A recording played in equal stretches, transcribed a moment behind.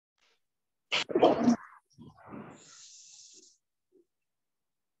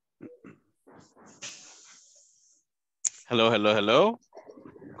Hello, hello, hello.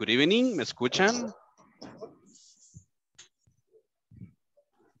 Good evening, ¿me escuchan?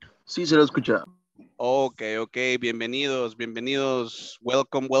 Sí, se lo escucha. Ok, bienvenidos, bienvenidos.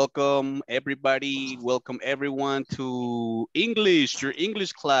 Welcome, welcome everybody. Welcome everyone to English, your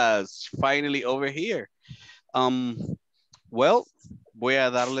English class. Finally over here. Well, voy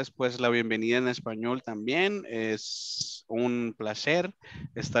a darles pues la bienvenida en español también. Es un placer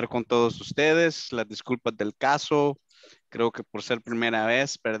estar con todos ustedes. Las disculpas del caso. Creo que por ser primera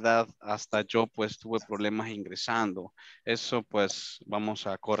vez, ¿verdad? Hasta yo pues tuve problemas ingresando. Eso pues vamos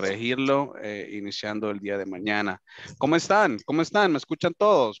a corregirlo iniciando el día de mañana. ¿Cómo están? ¿Cómo están? ¿Me escuchan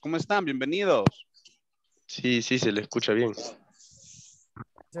todos? ¿Cómo están? Bienvenidos. Sí, se le escucha bien.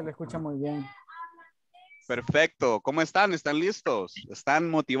 Se le escucha muy bien. Perfecto. ¿Cómo están? ¿Están listos? ¿Están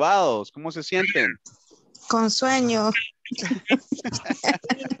motivados? ¿Cómo se sienten? Con sueño.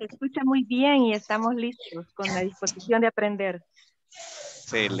 Se escucha muy bien y estamos listos con la disposición de aprender.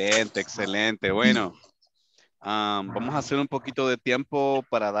 Excelente, excelente. Bueno, vamos a hacer un poquito de tiempo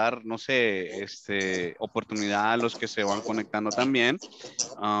para dar, no sé, oportunidad a los que se van conectando también.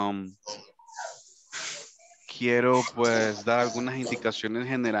 Quiero pues dar algunas indicaciones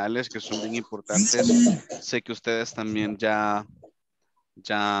generales que son bien importantes. Sé que ustedes también ya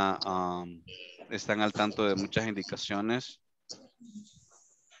están al tanto de muchas indicaciones.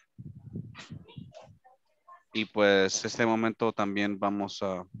 Y pues este momento también vamos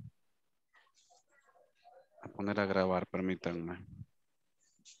a poner a grabar, permítanme.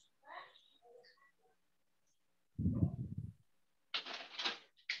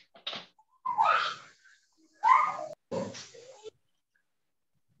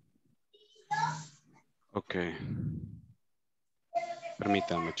 Ok.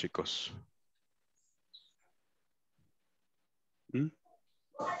 Permítanme, chicos.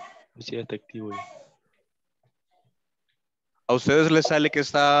 Sí, está activo. ¿A ustedes les sale que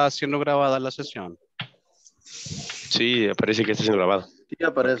está siendo grabada la sesión? Sí, aparece que está siendo grabado. Sí,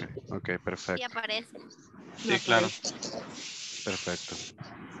 aparece. Ok, perfecto. Sí aparece. Sí, claro. Perfecto.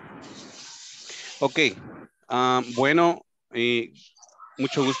 Ok. Bueno,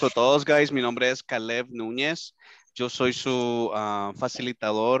 mucho gusto a todos, guys. Mi nombre es Caleb Núñez. Yo soy su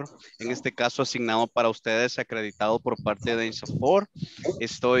facilitador, en este caso asignado para ustedes, acreditado por parte de INSAFORP.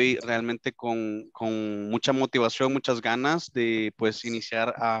 Estoy realmente con mucha motivación, muchas ganas de pues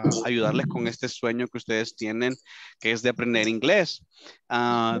iniciar a ayudarles con este sueño que ustedes tienen, que es de aprender inglés.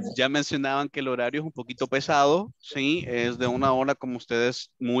 Ya mencionaban que el horario es un poquito pesado, ¿sí? Es de 1 hora, como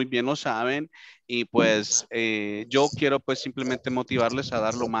ustedes muy bien lo saben. Y pues yo quiero pues simplemente motivarles a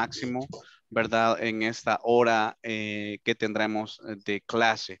dar lo máximo, ¿verdad? En esta hora que tendremos de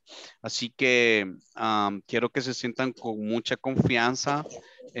clase. Así que quiero que se sientan con mucha confianza.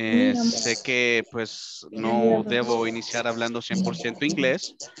 Sé que pues no debo iniciar hablando 100%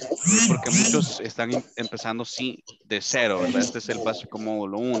 inglés, porque muchos están empezando sí de cero, ¿verdad? Este es el básico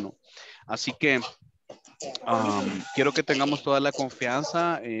módulo 1. Así que quiero que tengamos toda la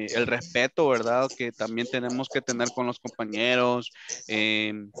confianza, el respeto, ¿verdad? Que también tenemos que tener con los compañeros.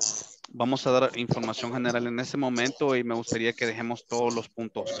 Vamos a dar información general en este momento y me gustaría que dejemos todos los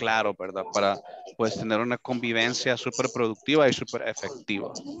puntos claros, ¿verdad? Para pues tener una convivencia súper productiva y súper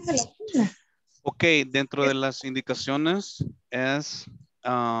efectiva. Ok, dentro de las indicaciones es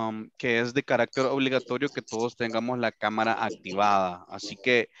que es de carácter obligatorio que todos tengamos la cámara activada. Así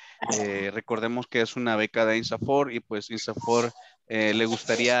que recordemos que es una beca de INSAFORP y pues INSAFORP le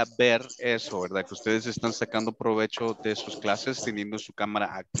gustaría ver eso, ¿verdad? Que ustedes están sacando provecho de sus clases teniendo su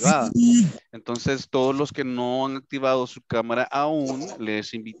cámara activada. Entonces, todos los que no han activado su cámara aún,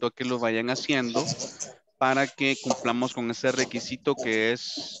 les invito a que lo vayan haciendo para que cumplamos con ese requisito que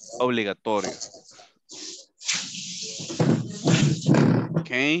es obligatorio.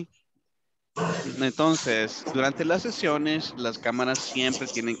 Ok. Entonces, durante las sesiones, las cámaras siempre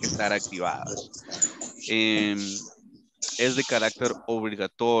tienen que estar activadas. Es de carácter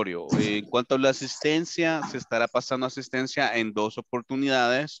obligatorio. En cuanto a la asistencia, se estará pasando asistencia en 2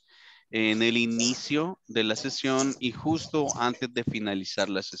 oportunidades, en el inicio de la sesión y justo antes de finalizar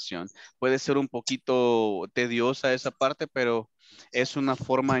la sesión. Puede ser un poquito tediosa esa parte, pero es una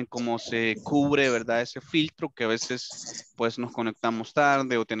forma en cómo se cubre, ¿verdad? Ese filtro que a veces pues nos conectamos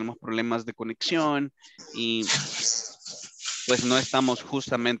tarde o tenemos problemas de conexión y pues no estamos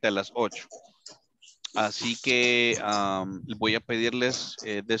justamente a las 8. Así que voy a pedirles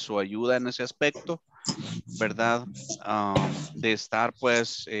de su ayuda en ese aspecto, ¿verdad? De estar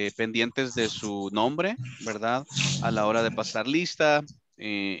pues pendientes de su nombre, ¿verdad? A la hora de pasar lista,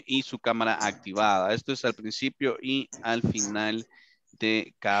 y su cámara activada. Esto es al principio y al final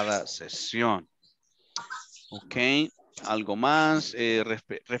de cada sesión. Ok, algo más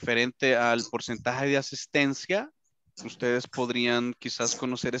referente al porcentaje de asistencia. Ustedes podrían quizás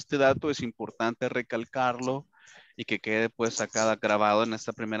conocer este dato, es importante recalcarlo y que quede pues acá grabado en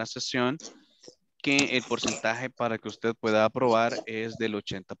esta primera sesión, que el porcentaje para que usted pueda aprobar es del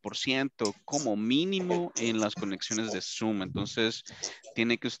 80% como mínimo en las conexiones de Zoom. Entonces,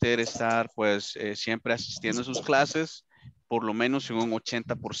 tiene que usted estar pues siempre asistiendo a sus clases, por lo menos en un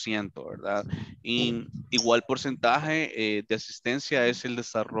 80%, ¿verdad? Y igual porcentaje de asistencia es el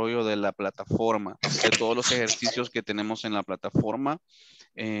desarrollo de la plataforma, de todos los ejercicios que tenemos en la plataforma.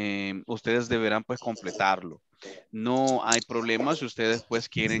 Ustedes deberán pues completarlo. No hay problema si ustedes pues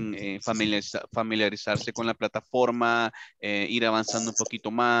quieren familiarizarse con la plataforma, ir avanzando un poquito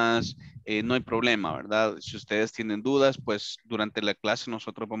más, no hay problema, ¿verdad? Si ustedes tienen dudas, pues durante la clase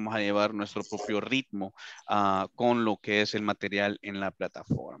nosotros vamos a llevar nuestro propio ritmo con lo que es el material en la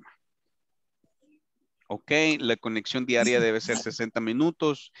plataforma. Ok, la conexión diaria debe ser 60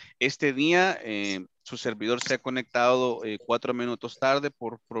 minutos. Este día su servidor se ha conectado 4 minutos tarde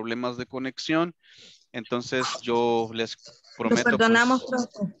por problemas de conexión. Entonces yo les Lo prometo, perdonamos, pues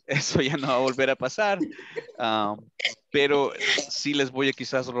profe. eso ya no va a volver a pasar. Ah, pero sí les voy a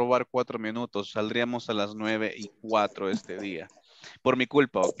quizás robar 4 minutos. Saldríamos a las 9:04 este día. Por mi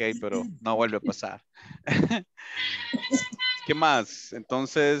culpa, ok, pero no vuelve a pasar. ¿Qué más?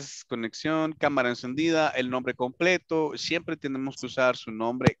 Entonces, conexión, cámara encendida, el nombre completo. Siempre tenemos que usar su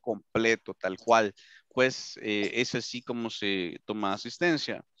nombre completo, tal cual. Pues es así como se toma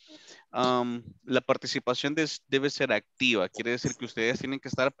asistencia. La participación debe ser activa. Quiere decir que ustedes tienen que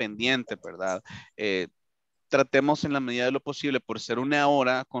estar pendientes, ¿verdad? Tratemos en la medida de lo posible, por ser una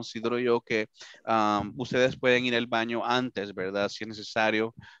hora, considero yo que ustedes pueden ir al baño antes, ¿verdad? Si es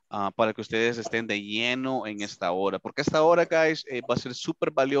necesario, para que ustedes estén de lleno en esta hora. Porque esta hora, guys, va a ser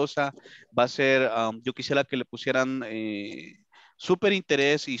súper valiosa. Va a ser, yo quisiera que le pusieran súper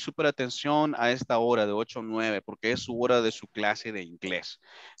interés y súper atención a esta hora de 8 a 9, porque es su hora de su clase de inglés.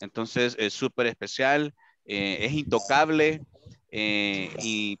 Entonces, es súper especial, es intocable.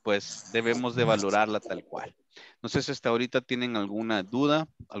 Y pues debemos de valorarla tal cual. No sé si hasta ahorita tienen alguna duda,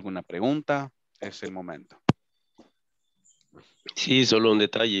 alguna pregunta. Es el momento. Sí, solo un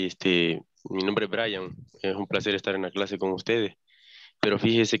detalle. Mi nombre es Brian. Es un placer estar en la clase con ustedes. Pero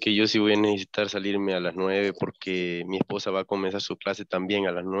fíjese que yo sí voy a necesitar salirme a las 9 porque mi esposa va a comenzar su clase también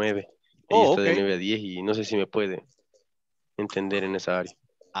a las 9. Ella Oh, está ok. de 9 a 10 y no sé si me puede entender en esa área.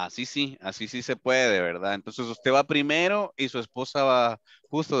 Así sí se puede, ¿verdad? Entonces usted va primero y su esposa va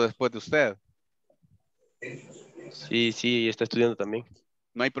justo después de usted. Sí, sí, ella está estudiando también.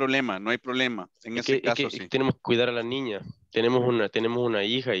 No hay problema, no hay problema. En Es ese que, es caso que, es que sí. tenemos que cuidar a la niña. Tenemos una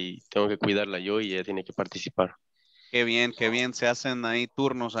hija y tengo que cuidarla yo y ella tiene que participar. Qué bien. Se hacen ahí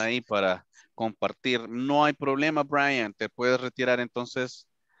turnos ahí para compartir. No hay problema, Brian. Te puedes retirar entonces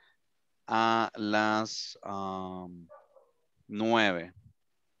a las 9.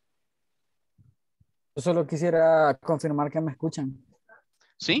 Yo solo quisiera confirmar que me escuchan.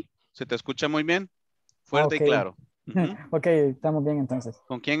 ¿Sí? ¿Se te escucha muy bien? Ah, Fuerte y ok. claro. Ujú. Ok, estamos bien entonces.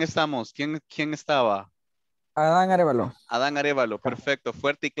 ¿Con quién estamos? ¿Quién estaba? Adán Arevalo. Adán Arevalo. Perfecto.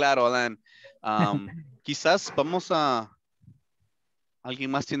 Fuerte y claro, Adán. Quizás vamos a...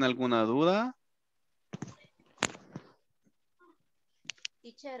 ¿Alguien más tiene alguna duda?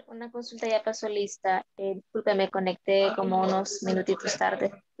 Teacher, una consulta ya pasó lista. Disculpe, me conecté como unos minutitos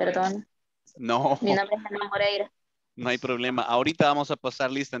tarde, perdón. No, Mi nombre es Ana Moreira. no hay problema. Ahorita vamos a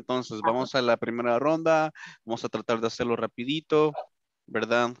pasar lista entonces. Vamos a la primera ronda. Vamos a tratar de hacerlo rapidito,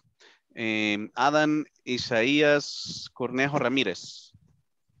 ¿verdad? Adán Isaías Cornejo Ramírez.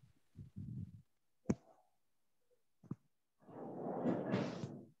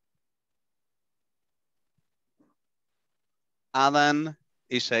 Adán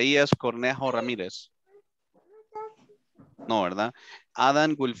Isaías Cornejo Ramírez. No, ¿verdad?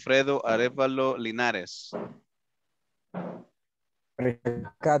 Adán Wilfredo Arevalo Linares.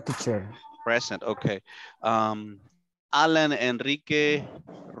 Acá, teacher. Present, ok. Alan Enrique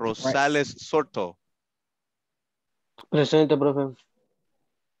Rosales Sorto. Presente, profe.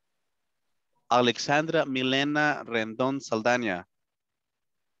 Alexandra Milena Rendón Saldaña.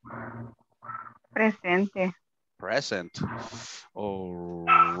 Presente. Present. All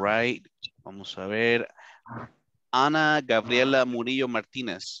right. Vamos a ver. Ana Gabriela Murillo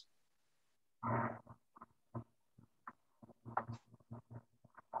Martínez.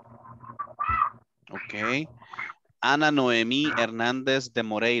 Ok. Ana Noemí Hernández de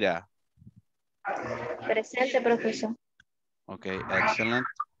Moreira. Presente, profesor. Okay, excellent.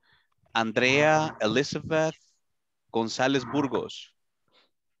 Andrea Elizabeth González Burgos.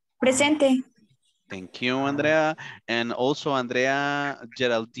 Presente. Thank you, Andrea. And also Andrea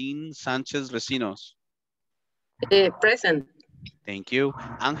Geraldine Sánchez Recinos. Present. Thank you.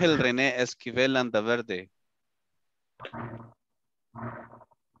 Ángel René Esquivel Andaverde.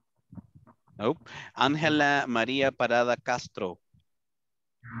 Nope. Ángela María Parada Castro.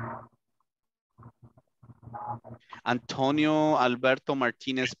 Antonio Alberto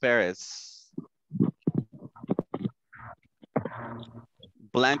Martínez Pérez.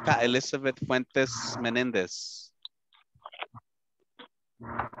 Blanca Elizabeth Fuentes Menéndez.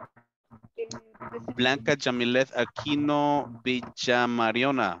 Blanca Jamilet Aquino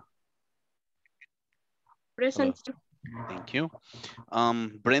Villamariona. Present. Thank you.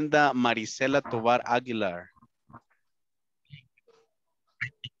 Brenda Marisela Tovar Aguilar.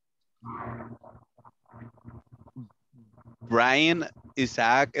 Brian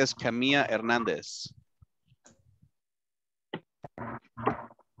Isaac Escamilla Hernández.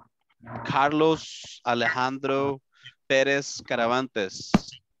 Carlos Alejandro Pérez Caravantes.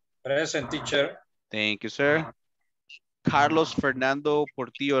 Present, teacher. Thank you, sir. Carlos Fernando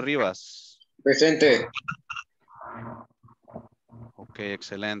Portillo Rivas. Presente. Ok,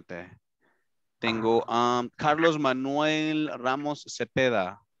 excelente. Tengo Carlos Manuel Ramos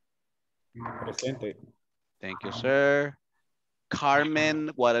Cepeda. Presente. Thank you, sir.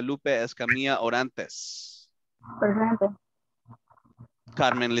 Carmen Guadalupe Escamilla Orantes. Presente.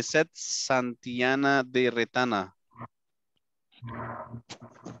 Carmen Lisette Santillana de Retana.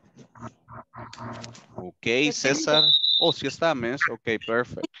 Ok, César. Oh, sí está, Miss. Ok,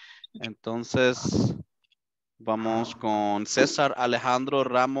 perfect. Entonces, vamos con César Alejandro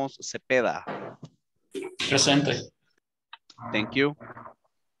Ramos Cepeda. Presente. Thank you.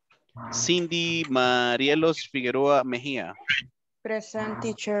 Cindy Marielos Figueroa Mejía. Present,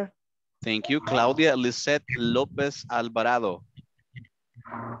 teacher. Thank you. Claudia Lisette López Alvarado.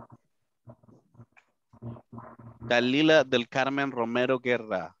 Dalila del Carmen Romero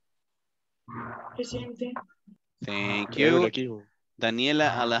Guerra. Presente. Thank Tráemelo you. aquí.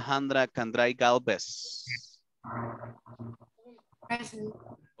 Daniela Alejandra Candray Galvez. Present.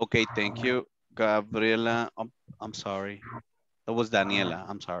 Okay, thank you. Gabriela, I'm sorry. That was Daniela,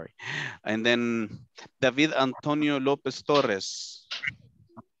 I'm sorry. And then David Antonio López Torres.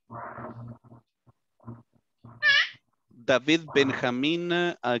 David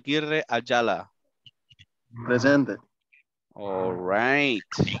Benjamín Aguirre Ayala. Presente. All right.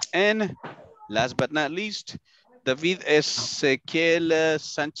 And last but not least, David Ezequiel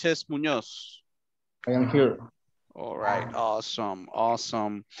Sánchez Muñoz. I am here. All right, awesome,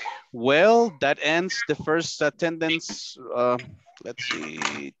 awesome. Well, that ends the first attendance. Let's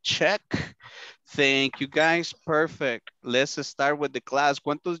see, check. Thank you guys, perfect. Let's start with the class.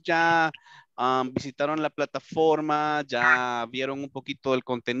 ¿Cuántos ya visitaron la plataforma? ¿Ya vieron un poquito del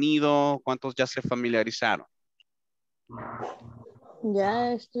contenido? ¿Cuántos ya se familiarizaron?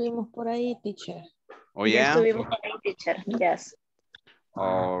 Ya estuvimos por ahí, teacher. Oh, Ya yeah? estuvimos con el teacher. Yes.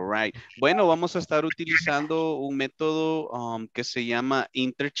 All right. Bueno, vamos a estar utilizando un método que se llama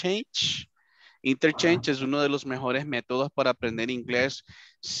Interchange. Interchange es uno de los mejores métodos para aprender inglés.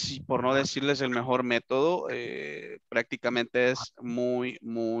 Si, por no decirles el mejor método, prácticamente es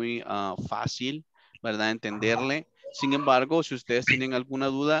muy fácil, ¿verdad? Entenderle. Sin embargo, si ustedes tienen alguna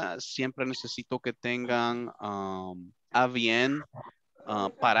duda, siempre necesito que tengan a bien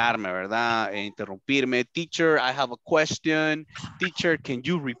pararme, ¿verdad? E interrumpirme. Teacher, I have a question. Teacher, can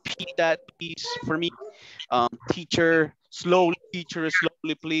you repeat that, please, for me? Teacher, slowly,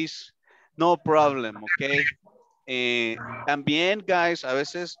 please. No problem, okay? También, guys, a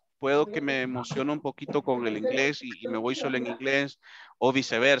veces puedo que me emocione un poquito con el inglés y me voy solo en inglés o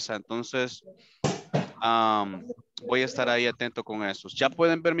viceversa. Entonces, voy a estar ahí atento con eso. ¿Ya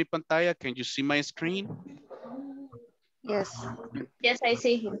pueden ver mi pantalla? Can you see my screen? Yes. Yes, I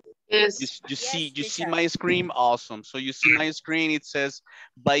see him. Yes. You see my screen? Awesome. So you see my screen, it says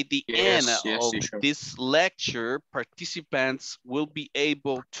by the end of this lecture, participants will be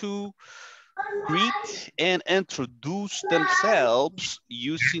able to greet and introduce themselves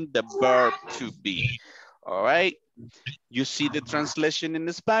using the verb to be. All right. You see the translation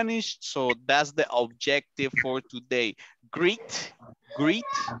in Spanish. So that's the objective for today. Greet,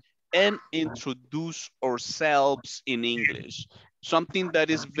 and introduce ourselves in English. Something that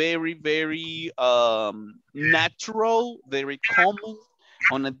is very natural, very common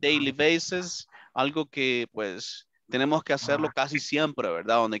on a daily basis. Algo que pues tenemos que hacerlo casi siempre,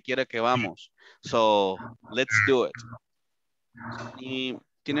 ¿verdad? Donde quiera que vamos. So, let's do it. Y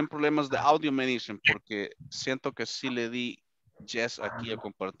tienen problemas de audio, me dicen, porque siento que sí le di Jess aquí a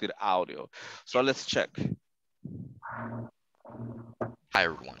compartir audio. So let's check. Hi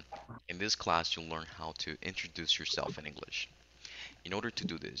everyone. In this class, you'll learn how to introduce yourself in English. In order to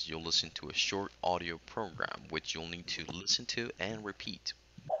do this, you'll listen to a short audio program which you'll need to listen to and repeat.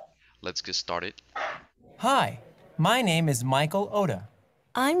 Let's get started. Hi, my name is Michael Oda.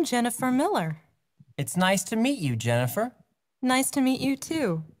 I'm Jennifer Miller. It's nice to meet you, Jennifer. Nice to meet you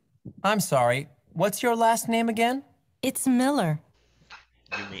too. I'm sorry, what's your last name again? It's Miller.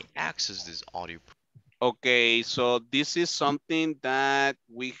 You may access this audio. Okay, so this is something that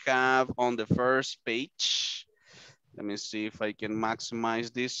we have on the first page. Let me see if I can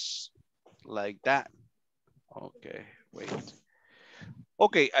maximize this like that. Okay, wait.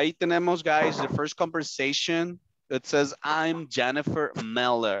 Okay, ahí tenemos, guys, the first conversation. It says, I'm Jennifer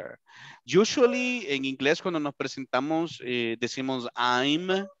Miller. Usually, en inglés, cuando nos presentamos, decimos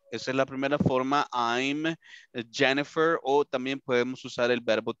I'm. Esa es la primera forma, I'm Jennifer, o también podemos usar el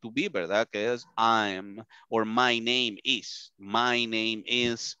verbo to be, ¿verdad? Que es I'm, or my name is,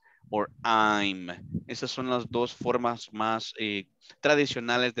 or I'm. Esas son las dos formas más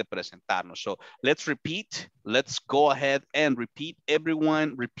tradicionales de presentarnos. So, let's repeat. Let's go ahead and repeat.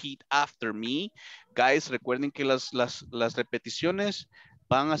 Everyone, repeat after me. Guys, recuerden que las repeticiones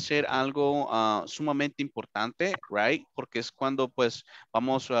van a ser algo sumamente importante, right? Porque es cuando pues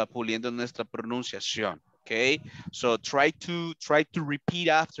vamos puliendo nuestra pronunciación, okay? So try to repeat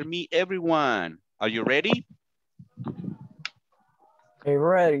after me, everyone. Are you ready? Okay,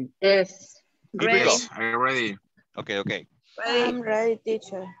 ready. Yes. Ready. Are you ready? Okay. I'm ready,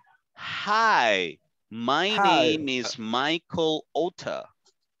 teacher. Hi, my name is Michael Ota.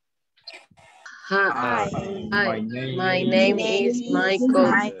 Hi. My name is Michael.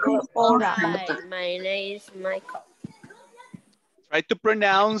 My name is Michael. Try to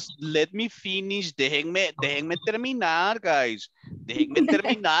pronounce, let me finish, déjenme terminar, guys. Déjenme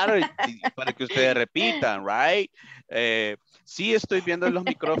terminar para que ustedes repitan, right? Sí estoy viendo los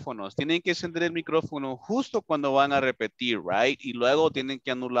micrófonos. Tienen que encender el micrófono justo cuando van a repetir, right? Y luego tienen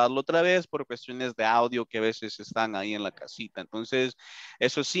que anularlo otra vez por cuestiones de audio que a veces están ahí en la casita. Entonces,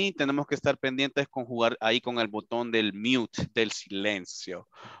 eso sí, tenemos que estar pendientes con jugar ahí con el botón del mute, del silencio.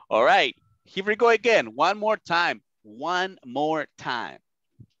 All right, here we go again. One more time.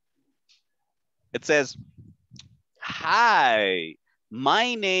 It says, hi,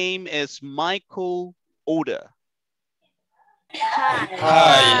 my name is Michael Oda.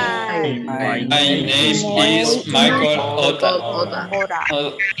 Hi, my name is Michael Oda.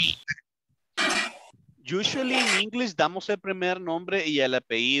 Usually in English damos el primer nombre y el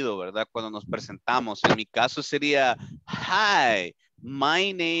apellido, ¿verdad? Cuando nos presentamos. En mi caso sería, hi,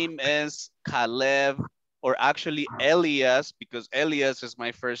 my name is Caleb, or actually Elias, because Elias is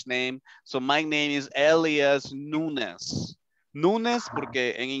my first name. So my name is Elias Nunes. Nunes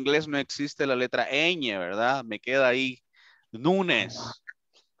porque en inglés no existe la letra ñ, ¿verdad? Me queda ahí Nunes.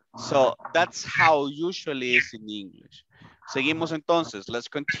 So that's how usually is in English. Seguimos entonces. Let's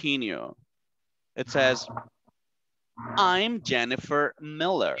continue. It says, I'm Jennifer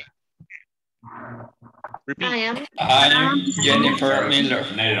Miller. Repeat. I'm Jennifer Miller.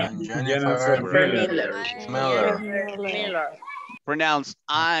 Jennifer Miller. Pronounce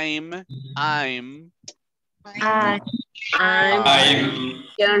I'm.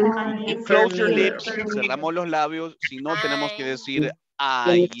 Close your lips. Cerramos los labios. Si no, tenemos que decir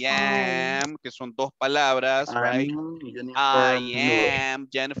I am, que son dos palabras, right? I am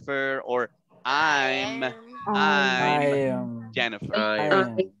Jennifer, or I'm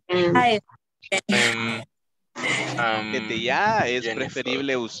Jennifer. Desde ya es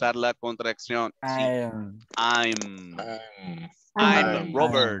preferible usar la contracción. Sí. I'm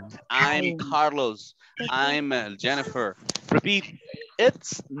Robert. I'm Carlos. I'm Jennifer. Repeat.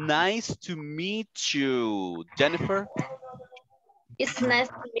 It's nice to meet you, Jennifer. It's nice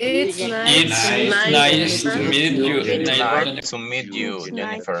to meet you. Nice to meet you. Nice to meet you,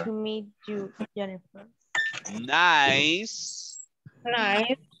 Jennifer. Nice to meet you, Jennifer. Nice.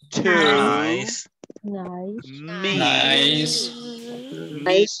 Nice. To Nice. Nice. meet Nice.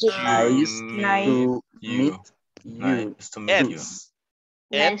 Nice to meet you. Nice to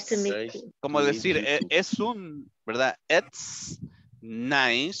meet you. Como decir, es un, ¿verdad? It's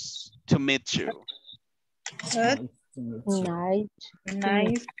nice to meet you. Nice.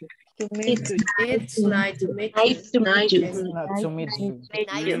 Nice to meet you. It's nice to meet you. Nice to meet you.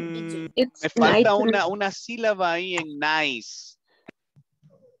 Me falta una sílaba ahí en nice.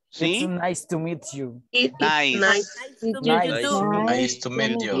 ¿Sí? It's nice to meet you. Nice. Nice to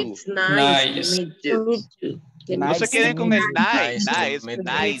meet you. Nice. No se queden con el nice. Nice Nice, to meet you.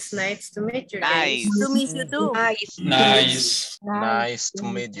 nice, Nice to meet you. nice. To meet you too. Nice. Nice to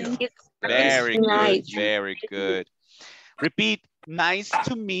meet you. Very good, Nice. very good. Repeat, nice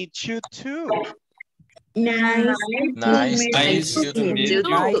to meet you too. Nice. Nice to meet Nice you to too. meet You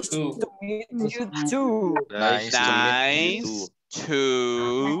Nice you. to meet you too. Nice to meet you Nice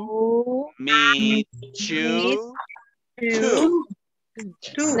too. to meet you too.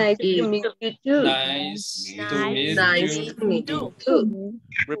 Nice to meet you too. Nice to meet Nice you. to meet you too.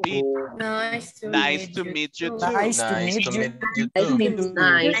 Repeat, Nice to nice meet to you meet you too. too. Nice to Nice meet to you. meet you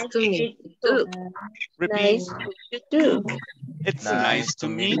Nice too. to meet you too. Repeat, Nice to meet you too. it's Nice nice to to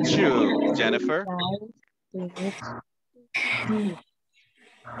meet meet you, Jennifer.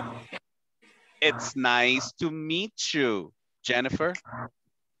 It's nice to meet you, Jennifer.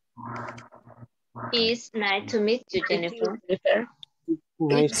 It's nice to meet you, Jennifer. It's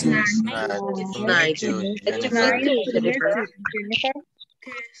Nice to meet you, Jennifer. Jennifer.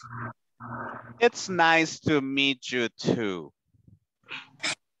 It's nice to meet you too.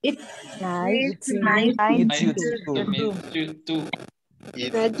 It's Nice to nice meet Nice you to too. meet you too.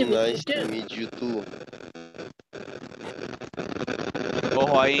 Nice to meet you too.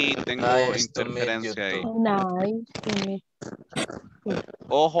 Ojo ahí, tengo Nice to meet you interferencia ahí. too. Nice to meet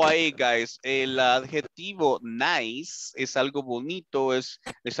Ojo ahí, guys. El adjetivo nice es algo bonito, es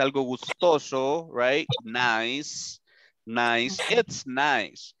algo gustoso, right? Nice, nice. It's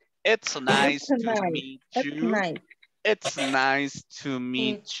nice. It's nice to meet you. It's nice to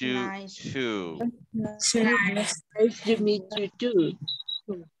meet you too. Nice to meet you too.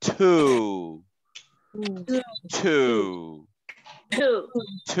 Two. Two.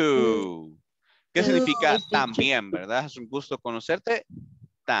 Two. ¿Qué significa también, verdad? Es un gusto conocerte.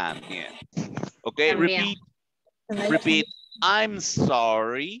 También. Ok, También. repeat. I'm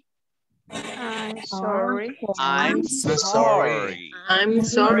sorry. I'm sorry. I'm sorry. sorry. I'm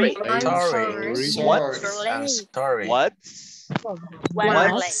sorry. Sorry. What's I'm sorry. What's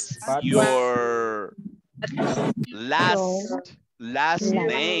your last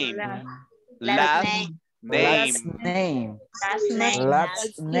name? Last name. Last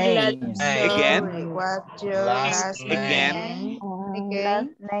name. Again. What's your Last Again.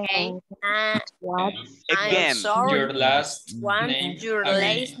 I'm sorry. Your last Want name your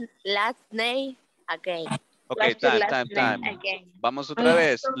again. last name again. Okay, What's your time. last name again? Vamos otra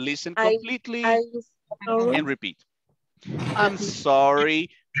vez. Listen completely and repeat. I'm sorry.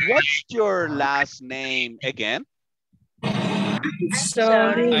 What's your last name again?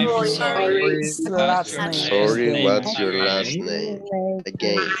 sorry. I'm sorry. Last What's name. your Sorry, name what's your again? last name?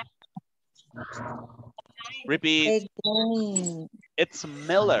 Again. Repeat. It's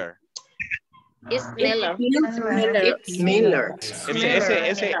Miller. It's Miller. It's Miller.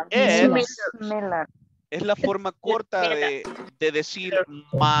 Ese es la forma corta de decir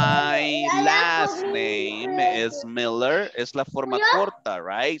my last name is Miller. Es la forma corta,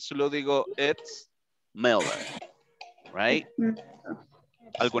 right? Solo digo it's Miller, right?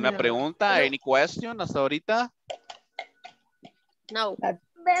 ¿Alguna pregunta? Any question hasta ahorita? No.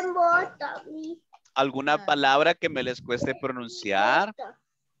 ¿Alguna palabra que me les cueste pronunciar?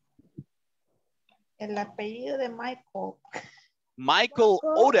 El apellido de Michael. Michael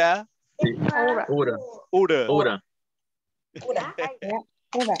Oda. Oda.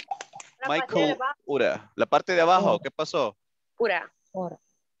 Michael Oda. La parte de abajo, ¿qué pasó? Pura.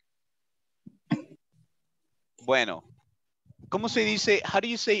 Bueno, ¿cómo se dice? How do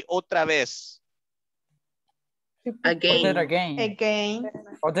you say otra vez? Other Again. again.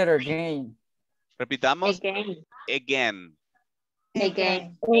 Other again. Repitamos. Again. Again.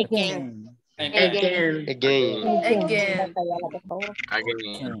 Again. Again. Again. Again.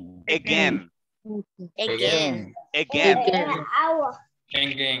 Again. Again. Again.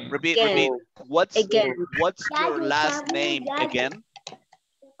 Again. Repeat. What's Again. your last name again?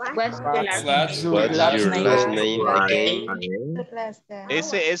 What's your last What's What's your last name again?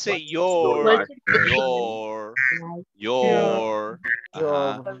 Ese your. What's your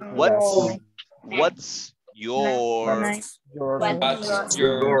What's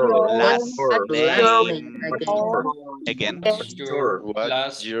your last name again?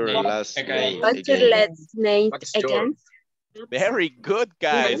 What's your last again? name again? Very good,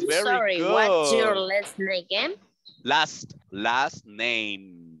 guys. I'm Very sorry. good. What's your last name again? Last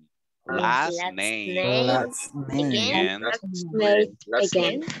name. Last name. Again.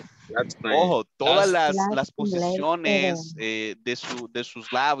 Again. Ojo, todas las posiciones de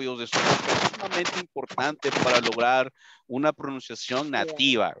sus labios, de su boca, es sumamente importante para lograr una pronunciación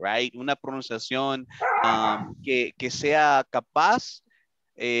nativa, right? Una pronunciación que sea capaz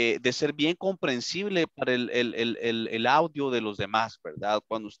de ser bien comprensible para el audio de los demás, ¿verdad?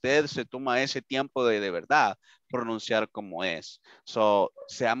 Cuando usted se toma ese tiempo de verdad pronunciar como es. So,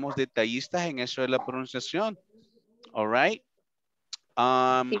 seamos detallistas en eso de la pronunciación. All right.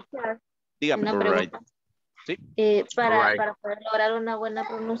 Teacher, Dígame. una pregunta. Sí. Para poder lograr una buena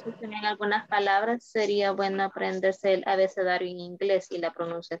pronunciación en algunas palabras, sería bueno aprenderse el abecedario en inglés y la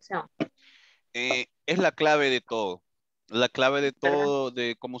pronunciación. Es la clave de todo. La clave de todo,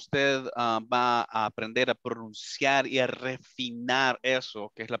 de cómo usted va a aprender a pronunciar y a refinar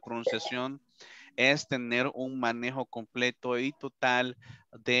eso, que es la pronunciación, es tener un manejo completo y total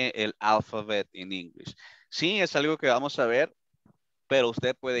del alfabeto en inglés. Sí, es algo que vamos a ver, pero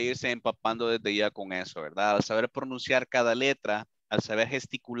usted puede irse empapando desde ya con eso, ¿verdad? Al saber pronunciar cada letra, al saber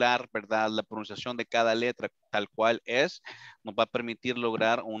gesticular, ¿verdad? La pronunciación de cada letra tal cual es, nos va a permitir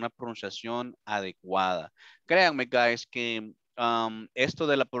lograr una pronunciación adecuada. Créanme, guys, que esto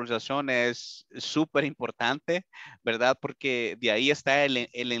de la pronunciación es súper importante, ¿verdad? Porque de ahí está el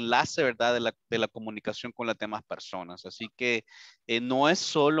enlace, ¿verdad? De la comunicación con las demás personas. Así que no es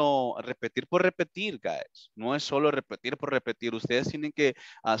solo repetir por repetir, guys. No es solo repetir por repetir. Ustedes tienen que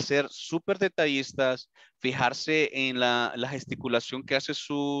ser súper detallistas, fijarse en la gesticulación que hace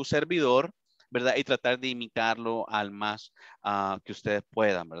su servidor, ¿verdad? Y tratar de imitarlo al más que ustedes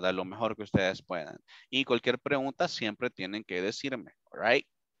puedan, ¿verdad? Lo mejor que ustedes puedan. Y cualquier pregunta siempre tienen que decirme, all right?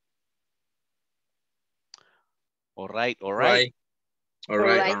 All right, all right. All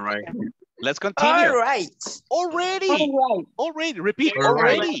right, all right. Let's continue. All right. Already. All right. Already. Repeat. All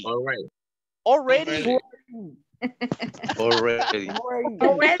right, Already. all right. Already. Already. Already.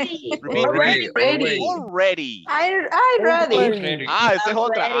 Already, already. Already. I ready. Esa es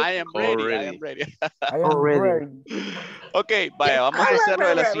otra. I am ready. I am ready. I am ready. Ok, vaya, vamos a hacerlo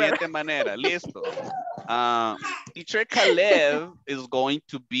de la siguiente manera. Listo. Teacher Caleb is going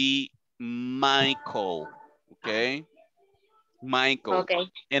to be Michael. Okay. Michael. Okay.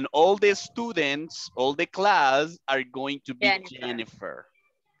 And all the students, all the class are going to be Jennifer.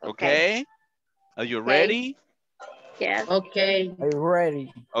 Okay. Are you ready? Yes. Okay. I'm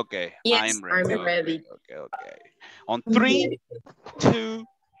ready. Okay. Yes, I'm ready. I'm ready. Okay. On 3, 2,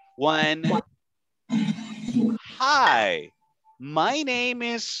 1. Hi. My name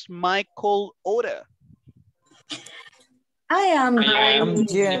is Michael Oda. I'm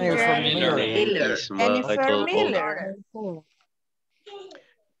Jennifer Miller. Miller. Michael Miller.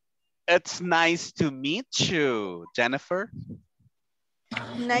 It's nice to meet you, Jennifer.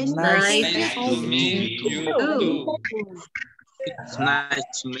 Nice to meet you. You. It's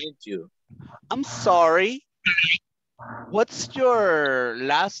nice to meet you. I'm sorry. What's your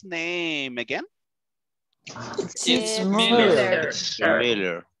last name again? It's Miller.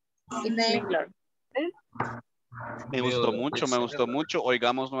 Miller. Miller. Me gustó mucho.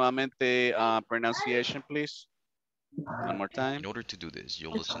 Oigamos nuevamente pronunciation, please. One more time. In order to do this,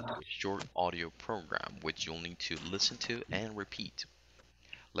 you'll listen to a short audio program which you'll need to listen to and repeat.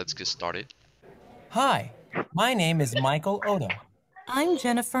 Let's get started. Hi, my name is Michael Oda. I'm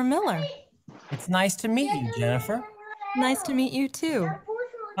Jennifer Miller. It's nice to meet you, Jennifer. Nice to meet you too.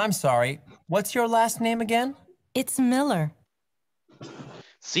 I'm sorry, what's your last name again? It's Miller.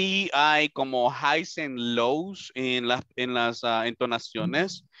 Sí, hay como highs and lows en las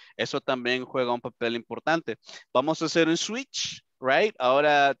entonaciones. Eso también juega un papel importante. Vamos a hacer un switch, right?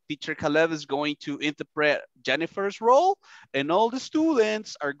 Ahora, Teacher Caleb is going to interpret Jennifer's role, and all the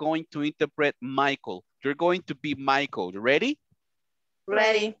students are going to interpret Michael. You're going to be Michael. You ready?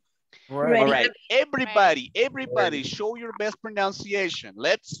 Ready. All right. Everybody, show your best pronunciation.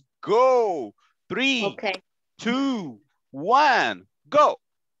 Let's go. 3, 2, 1, go.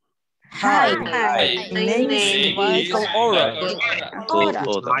 Hi. My name is Michael Oda.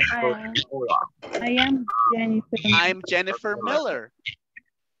 I'm Jennifer Miller.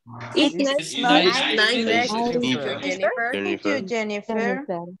 It's nice to meet you, Jennifer.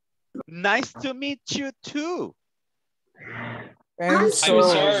 Nice to meet you too. I'm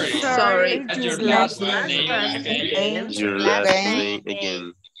sorry. Sorry. Your last name again. Your last name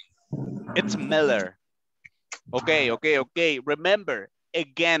again. It's Miller. Okay. Remember,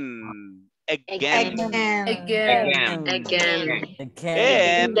 again.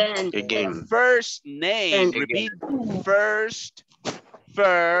 And first name. Repeat. First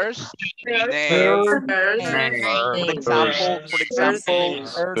name. For example,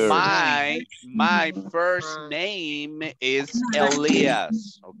 my first name is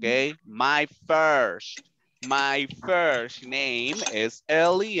Elias. Okay, my first name is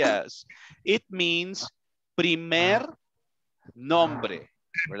Elias. It means primer nombre,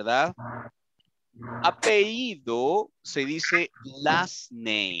 ¿verdad? Apellido se dice last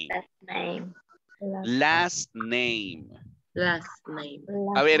name. Last name. Last name. Last name.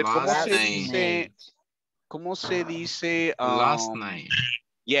 A ver, Last name. ¿cómo se dice? Last name.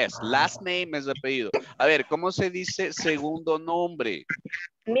 Yes, last name es apellido. A ver, ¿cómo se dice segundo nombre?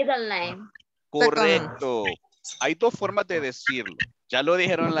 Middle name. Correcto. Hay dos formas de decirlo. Ya lo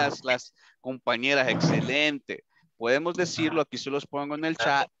dijeron las compañeras. Excelente. Podemos decirlo, aquí se los pongo en el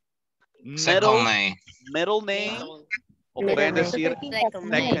chat. Second name. Middle name. O Middle pueden name. decir Second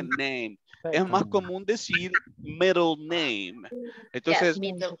name. second name. Es más común decir middle name. Entonces,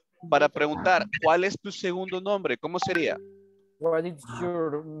 Middle. para preguntar, ¿cuál es tu segundo nombre? ¿Cómo sería? What is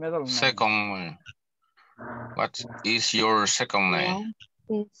your middle name? Second name. What is your second name?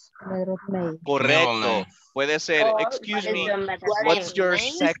 Middle name. Correcto. Middle name. Puede ser, Or, excuse what is me, your middle what's name? your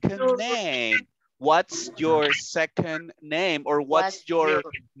second name? What's your second name? Or what's your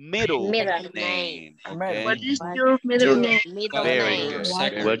middle Middle name? Middle. Okay. What is your middle name? Middle Very name. good.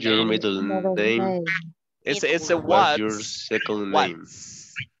 Second What's your name. middle name? It's a What's your what's. second name? What's.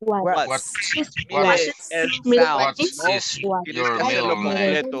 What It middle sounds, What ¿no? is Tienes your que hacerlo middle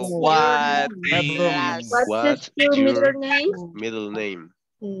name? completo. What Middle is. What's your your middle name? middle name?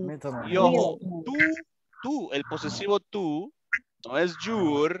 Middle Y name. ojo, tú, el posesivo tú, no es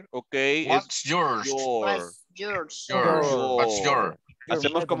your, ok, es What's yours? your. What's yours? Yours. What's your?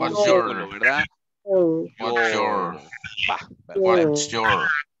 Hacemos como un What's círculo, your? ¿verdad? What's your? Va, What's your?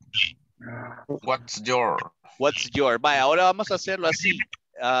 What's your? what's your? Vaya, ahora vamos a hacerlo así.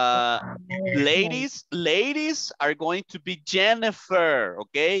 Ladies are going to be Jennifer,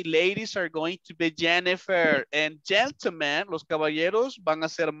 okay? Ladies are going to be Jennifer. And gentlemen, los caballeros van a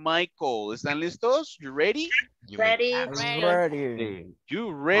ser Michael. ¿Están listos? You ready? You may Ready, ask. Ready.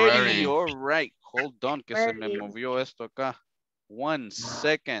 You ready? Ready. All right. Hold on, que se me Ready. movió esto acá. 1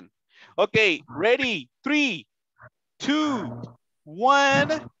 second. Okay, ready? 3, 2,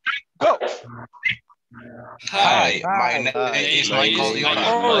 1, go. Hi, my Hi. name is My Michael name is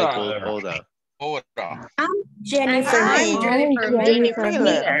Oda. Michael Oda. Oda. Jennifer.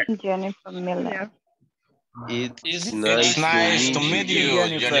 Jennifer Miller. It's It's nice to meet you,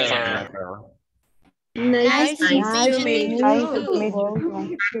 Jennifer. Jennifer. Nice to meet you.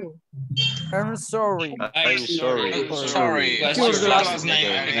 I'm sorry. I'm sorry. Sorry, what's your last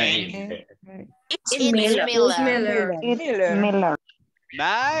name again? It's Miller. Miller.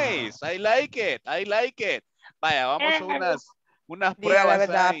 Nice. I like it. I like it. Vaya, vamos a unas Diga la pruebas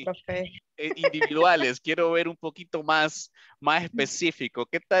verdad, ahí, profe. individuales. Quiero ver un poquito más específico.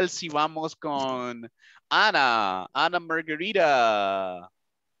 ¿Qué tal si vamos con Ana? Ana Margarita.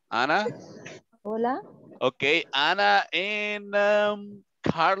 Ana. Hola. Ok, Ana and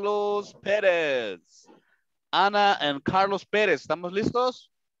Carlos Pérez. Ana and Carlos Pérez. ¿Estamos listos?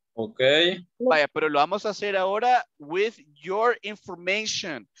 Okay. Vaya, pero lo vamos a hacer ahora with your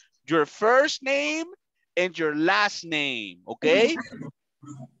information. Your first name and your last name, ¿ok?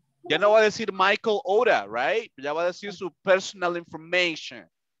 Ya no va a decir Michael Oda, right? Ya va a decir su personal information,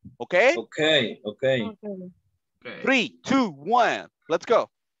 ¿ok? Okay. 3, 2, 1, let's go.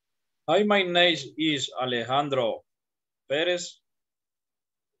 Hi, my name is Alejandro Perez.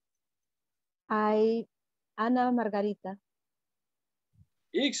 Ana Margarita.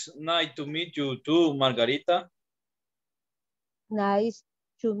 It's nice to meet you too, Margarita. Nice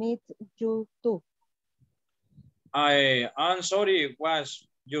to meet you too. I'm sorry, what's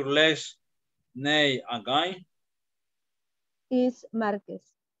your last name again? Is Marquez.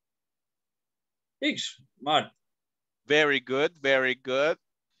 It's Mark. Very good, very good.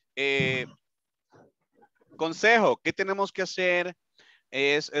 Consejo, ¿qué tenemos que hacer?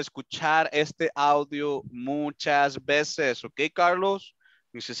 Es escuchar este audio muchas veces, ¿ok, Carlos?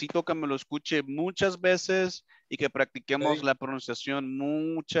 Necesito que me lo escuche muchas veces y que practiquemos la pronunciación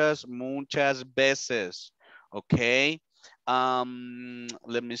muchas veces, ¿ok?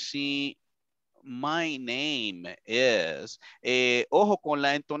 Let me see. My name is. Ojo con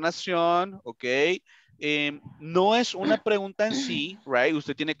la entonación, ¿ok? No es una pregunta en sí, right?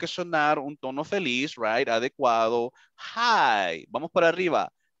 Usted tiene que sonar un tono feliz, right? Adecuado. Hi. Vamos para arriba.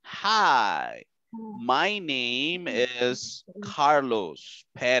 Hi. My name is Carlos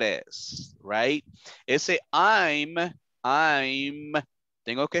Pérez, right? Ese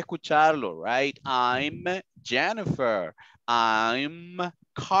tengo que escucharlo, right? I'm Jennifer. I'm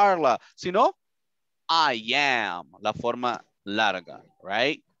Carla. Si no, I am. La forma larga,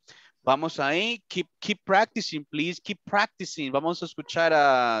 right? Vamos ahí. Keep practicing, please. Keep practicing. Vamos a escuchar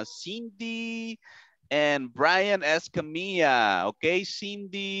a Cindy and Brian Escamilla. Okay,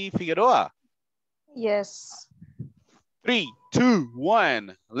 Cindy Figueroa. Yes. 3, 2,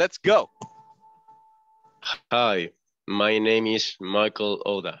 1. Let's go. Hi, my name is Michael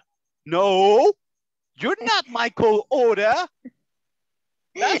Oda. No, you're not Michael Oda.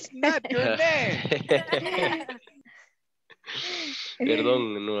 That's not your name.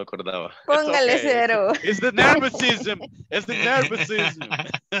 Perdón, no me acordaba. Póngale It's okay. cero. It's the nervosism. It's the nervosism.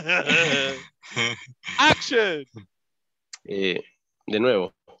 Action. De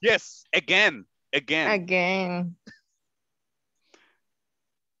nuevo. Yes, again. Again.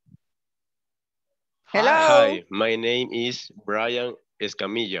 Hello. Hi, my name is Brian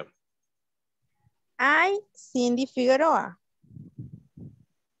Escamilla. I'm Cindy Figueroa.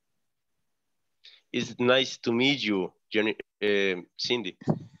 It's nice to meet you, Jenny, Cindy.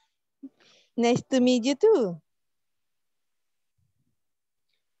 Nice to meet you too.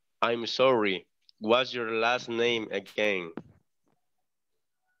 I'm sorry. What's your last name again?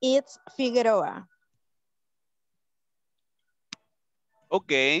 It's Figueroa.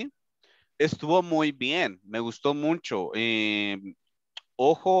 Ok. Estuvo muy bien. Me gustó mucho.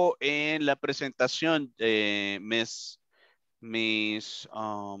 Ojo en la presentación,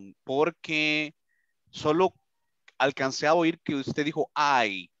 porque solo alcancé a oír que usted dijo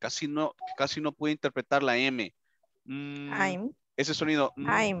ay, casi no pude interpretar la M. I'm. Ese sonido.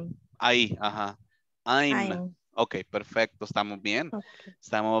 I'm. Ahí, ajá. I'm. Ok, perfecto, estamos bien. Okay.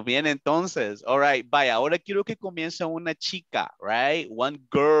 Estamos bien entonces. All right, vaya, ahora quiero que comience una chica, right? One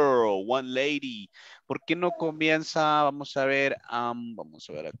girl, one lady. ¿Por qué no comienza? Vamos a ver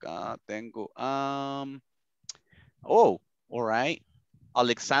acá. Tengo, all right.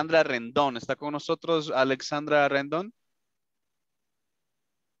 Alexandra Rendón. ¿Está con nosotros Alexandra Rendón?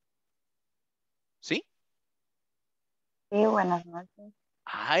 ¿Sí? Sí, buenas noches.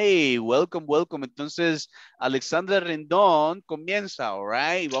 Hi, welcome. Entonces, Alexandra Rendón comienza, all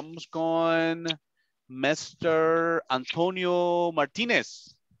right. Vamos con Mr. Antonio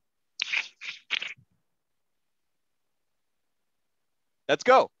Martínez. Let's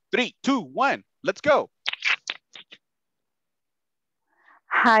go. 3, 2, 1. Let's go.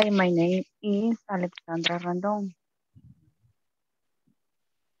 Hi, my name is Alexandra Randon.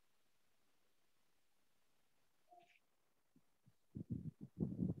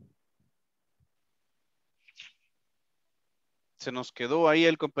 Se nos quedó ahí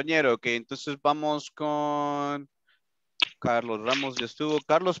el compañero. Ok, entonces vamos con Carlos Ramos, ya estuvo.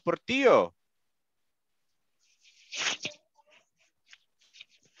 Carlos Portillo.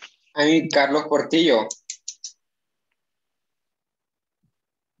 I'm Carlos Portillo.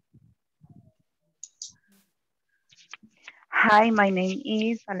 Hi, my name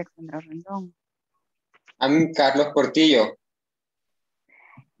is Alexandra Randon. I'm Carlos Portillo.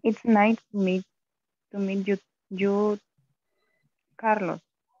 It's nice to meet you, Carlos.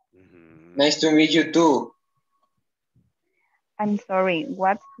 Nice to meet you too. I'm sorry,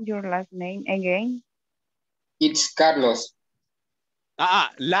 what's your last name again? It's Carlos.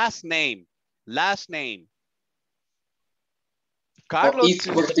 Last name. Carlos. It's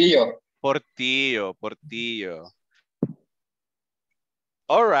Portillo. Portillo.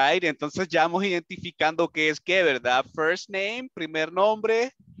 All right, entonces ya vamos identificando qué es qué, ¿verdad? First name, primer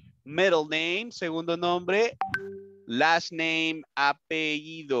nombre, middle name, segundo nombre, last name,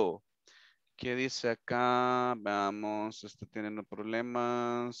 apellido. ¿Qué dice acá? Vamos, está teniendo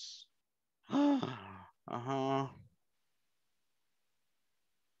problemas. Ajá.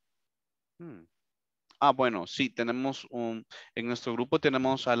 Bueno, sí, tenemos en nuestro grupo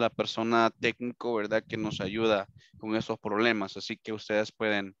tenemos a la persona técnico, ¿verdad? Que nos ayuda con esos problemas, así que ustedes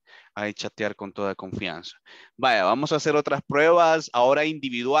pueden ahí chatear con toda confianza. Vaya, vamos a hacer otras pruebas, ahora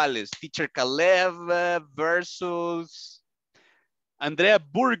individuales. Teacher Caleb versus Andrea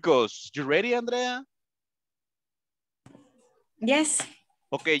Burgos. You ready, Andrea? Yes.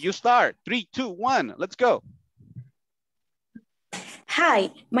 Okay, you start. 3, 2, 1, let's go.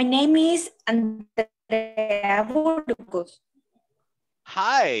 Hi, my name is Andrea Burgos.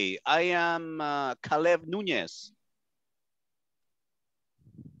 Hi, I am Caleb Núñez.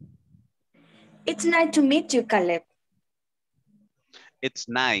 It's nice to meet you, Caleb. It's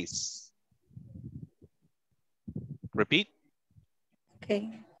nice. Repeat. Okay.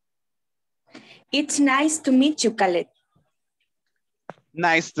 It's nice to meet you, Caleb.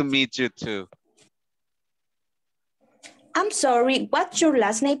 Nice to meet you too. I'm sorry, what's your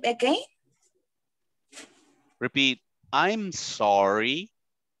last name again? Repeat. I'm sorry.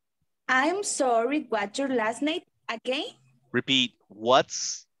 I'm sorry, what's your last name again? Repeat.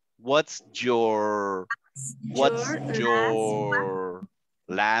 What's your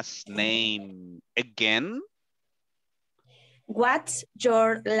last name again? What's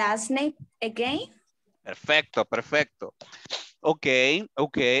your last name again? Perfecto. Okay,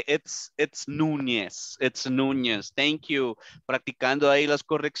 okay, it's Núñez. It's Núñez. Thank you. Practicando ahí las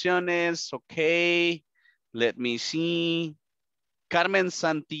correcciones. Okay. Let me see. Carmen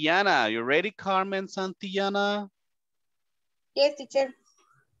Santillana. You ready, Carmen Santillana? Yes, teacher.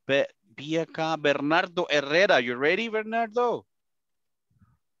 Vi acá. Bernardo Herrera. You ready, Bernardo?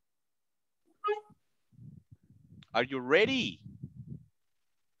 Are you ready?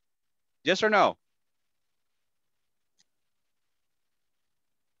 Yes or no?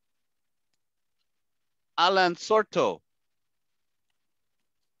 Alan Sorto.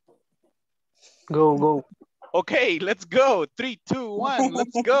 Go, go. Okay, let's go. 3, 2, 1,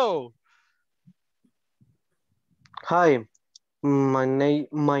 let's go. Hi, my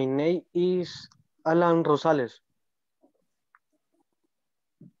name is Alan Rosales.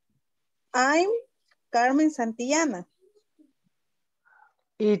 I'm Carmen Santillana.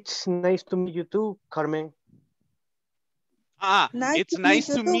 It's nice to meet you too, Carmen. It's nice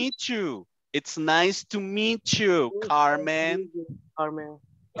to meet you. It's nice to meet you, Carmen. Carmen.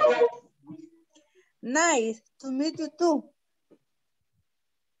 Nice to meet you too.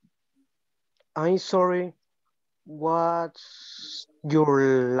 I'm sorry. What's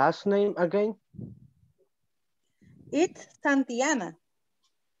your last name again? It's Santillana.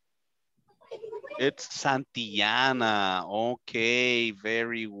 It's Santillana. Okay,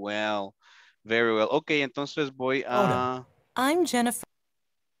 very well. Very well. Okay, entonces voy a... I'm Jennifer.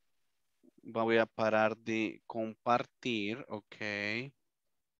 Voy a parar de compartir. Ok.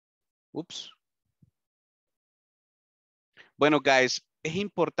 Ups. Bueno, guys, es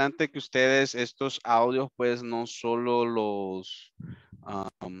importante que ustedes estos audios pues no solo los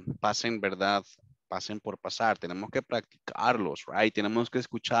pasen, ¿verdad? Pasen por pasar. Tenemos que practicarlos, right? Tenemos que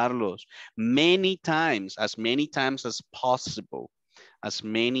escucharlos many times as possible. As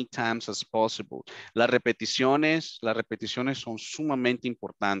many times as possible. Las repeticiones son sumamente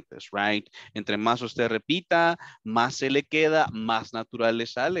importantes, right? Entre más usted repita, más se le queda, más natural le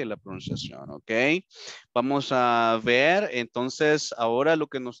sale la pronunciación, ¿ok? Vamos a ver, entonces ahora lo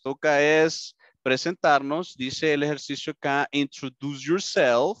que nos toca es presentarnos. Dice el ejercicio acá, introduce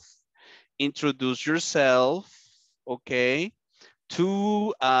yourself, ok,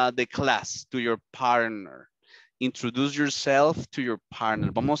 to the class, to your partner. Introduce yourself to your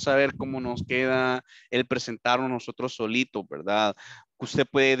partner. Vamos a ver cómo nos queda el presentarnos nosotros solitos, ¿verdad? Usted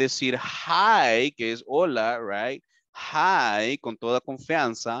puede decir hi, que es hola, right? Hi, con toda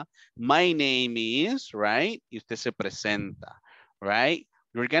confianza. My name is, right? Y usted se presenta, right?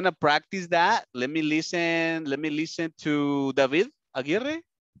 We're gonna practice that. Let me listen to David Aguirre.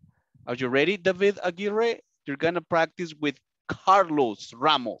 Are you ready, David Aguirre? You're gonna practice with Carlos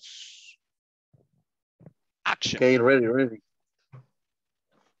Ramos. Action. Okay, ready.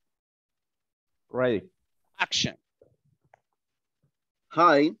 Ready. Action.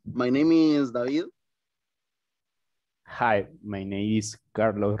 Hi, my name is David. Hi, my name is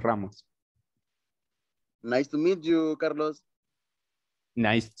Carlos Ramos. Nice to meet you, Carlos.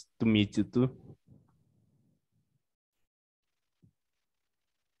 Nice to meet you too.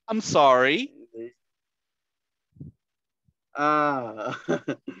 I'm sorry.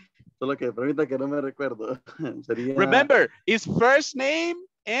 Solo que permita que no me recuerdo. Sería... Remember, his first name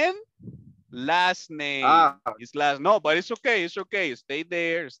and last name. His last, no, but it's okay, it's okay. Stay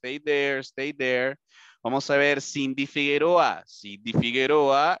there. Vamos a ver, Cindy Figueroa,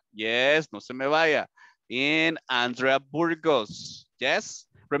 yes, no se me vaya. And Andrea Burgos, yes.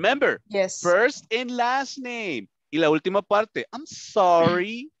 Remember, first and last name. Y la última parte, I'm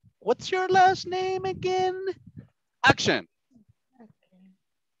sorry. What's your last name again? Action.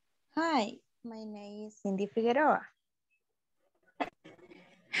 Hi, my name is Cindy Figueroa.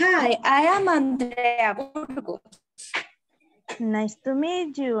 Hi, I am Andrea Burgos. Nice to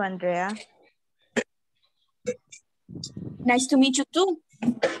meet you, Andrea. Nice to meet you too.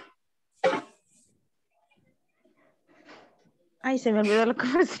 Ay, se me olvidó lo que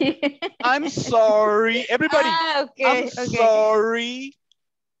decía. I'm sorry. Everybody. Okay, I'm sorry.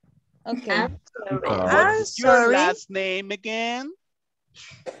 Okay. What's your last name again?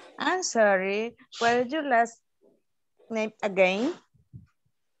 I'm sorry. What is your last name again?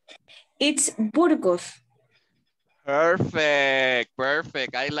 It's Burgos. Perfect.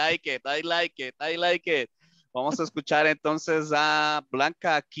 I like it. Vamos a escuchar entonces a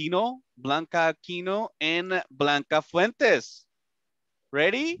Blanca Aquino and Blanca Fuentes.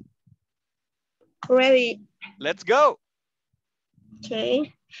 Ready? Ready. Let's go.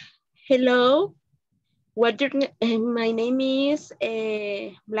 Okay. Hello. My name is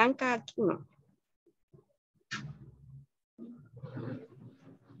Blanca Aquino.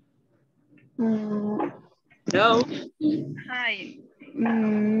 Hello. Hi.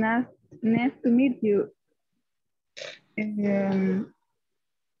 Nice to meet you.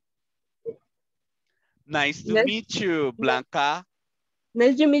 Nice to Nice, meet you, Blanca.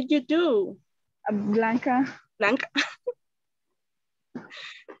 nice to meet you too. Blanca. Blanca.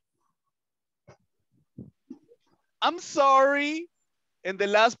 I'm sorry. And the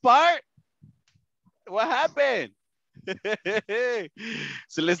last part, what happened?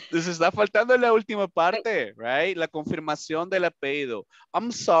 Les está faltando la última parte, right? La confirmación del apellido.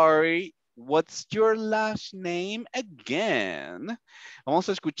 I'm sorry. What's your last name again? Vamos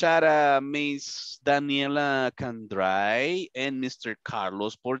a escuchar a Miss Daniela Candray and Mr.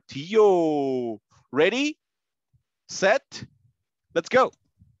 Carlos Portillo. Ready? Set? Let's go.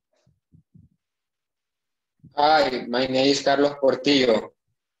 Hi, my name is Carlos Portillo.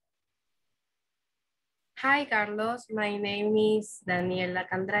 Hi, Carlos. My name is Daniela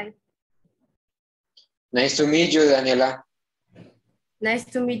Candray. Nice to meet you, Daniela. Nice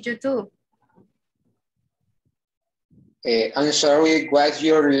to meet you too. I'm sorry, what's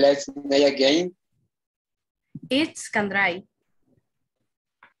your last name again? It's Candray.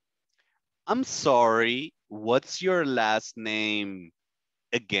 I'm sorry. What's your last name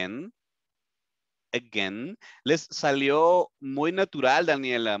again? Again. Les salió muy natural,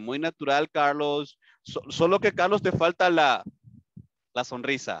 Daniela. Muy natural, Carlos. Solo que, Carlos, te falta la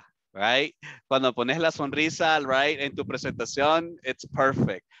sonrisa, right? Cuando pones la sonrisa, right, en tu presentación, it's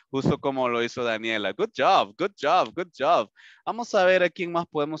perfect. Justo como lo hizo Daniela. Good job, good job, good job. Vamos a ver a quién más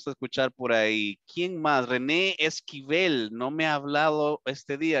podemos escuchar por ahí. ¿Quién más? René Esquivel. No me ha hablado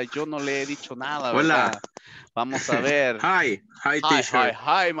este día. Yo no le he dicho nada, ¿verdad? Hola. Vamos a ver. Hi, teacher.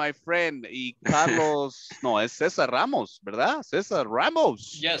 Hi, my friend. Y Carlos, no, es César Ramos, ¿verdad? César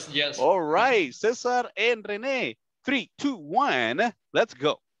Ramos. Yes, yes. All right, César and René. 3, 2, 1, let's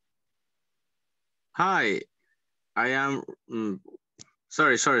go. Hi, I am,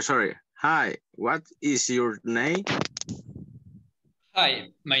 sorry. Hi, what is your name?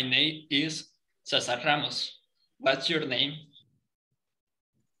 Hi, my name is Cesar Ramos. What's your name?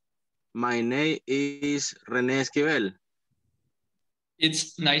 My name is René Esquivel.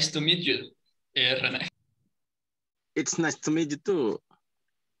 It's nice to meet you, René. It's nice to meet you too.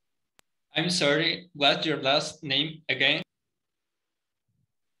 I'm sorry, what's your last name again?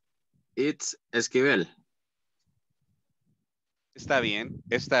 It's Esquivel. Está bien,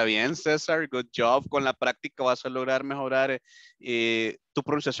 César. Good job. Con la práctica vas a lograr mejorar. Tu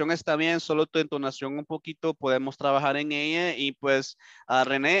pronunciación está bien, solo tu entonación un poquito. Podemos trabajar en ella. Y pues,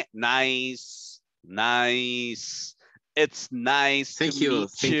 René, nice. It's nice to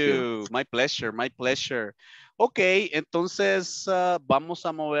meet you. My pleasure. Ok, entonces vamos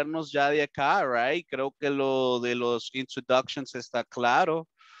a movernos ya de acá, right? Creo que lo de los introductions está claro,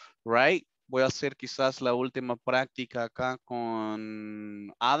 right? Voy a hacer quizás la última práctica acá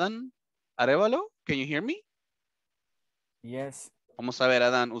con Adán Arevalo. Can you hear me? Yes. Vamos a ver,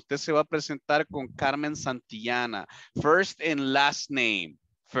 Adán. Usted se va a presentar con Carmen Santillana. First and last name.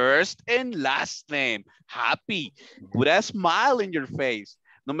 Happy. Put a smile in your face.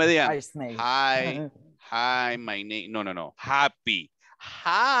 No me digan, hi, my name. No. Happy.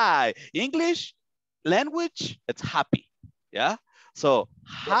 Hi. English language, it's happy. Yeah? So,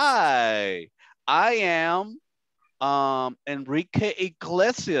 hi, I am Enrique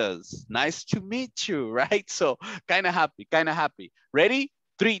Iglesias. Nice to meet you, right? So, kind of happy. Ready?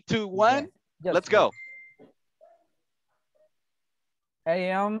 3, 2, 1, let's go. I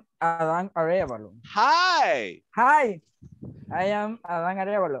am Adán Arevalo. Hi, I am Adán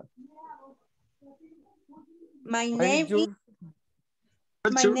Arevalo. My name is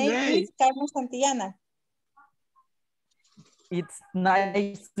Carmen Santillana. It's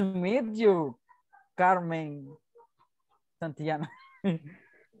nice to meet you, Carmen Santillana.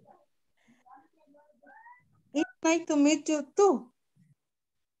 It's nice to meet you too.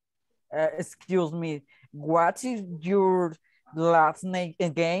 Excuse me, what is your last name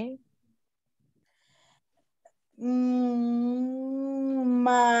again?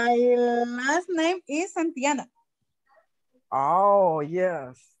 My last name is Santillana. Oh,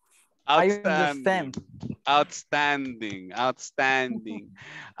 yes. I understand. Outstanding. Let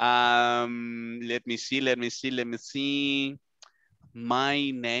me see.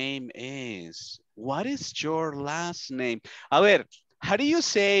 My name is. What is your last name? A ver, how do you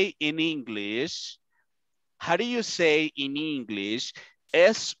say in English?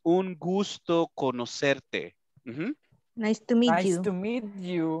 Es un gusto conocerte. Nice to meet you. Nice to meet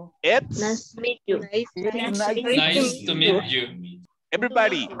you. Nice to meet you. Nice to meet you.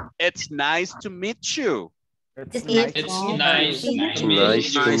 Everybody, it's nice to meet you. It's nice to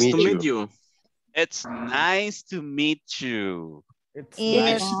meet you. It's nice to meet you. It's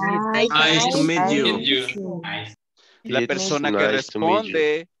It's Nice to meet you. La persona que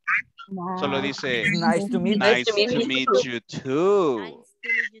responde solo dice nice to meet nice to meet you too.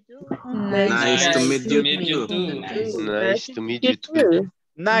 Nice to meet you too. Nice to meet you too.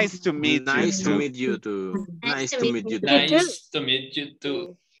 Nice to meet you Nice to too. meet you too. Nice to meet you too. Nice to meet you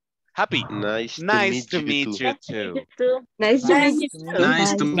too. Happy. Nice Nice to to meet meet you you too. Nice to meet you too.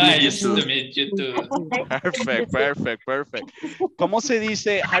 Nice to meet you Nice too. to meet you too. Perfect, perfect, perfect. ¿Cómo se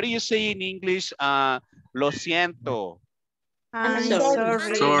dice? How do you say in English? Lo siento. I'm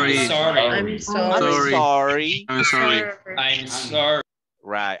sorry. Sorry. I'm sorry. I'm I'm sorry. sorry. I'm sorry. I'm sorry.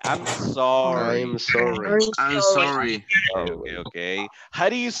 Right. I'm sorry. I'm sorry. I'm sorry. Okay, okay. How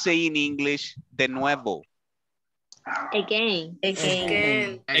do you say in English de nuevo? Again.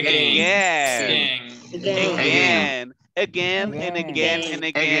 Again. Again. Again. Again and again and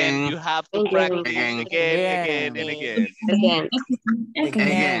again. You have to practice again and again.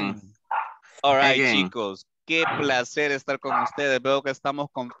 Again. All right, Again. chicos. Qué placer estar con ustedes. Veo que estamos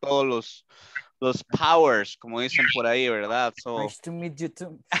con todos los powers, como dicen por ahí, ¿verdad? So, nice to meet you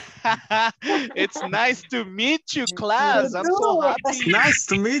too. it's nice to meet you, class. I'm so happy. Nice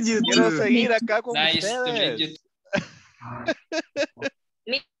to meet you Quiero too. seguir acá con Nice to meet you ustedes.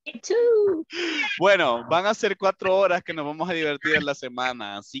 Me too. Bueno, van a ser 4 horas que nos vamos a divertir en la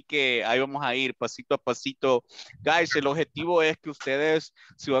semana, así que ahí vamos a ir pasito a pasito. Guys, el objetivo es que ustedes,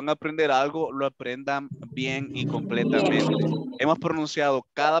 si van a aprender algo, lo aprendan bien y completamente. Hemos pronunciado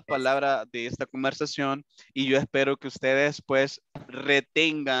cada palabra de esta conversación y yo espero que ustedes pues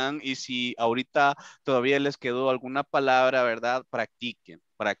retengan, y si ahorita todavía les quedó alguna palabra, ¿verdad?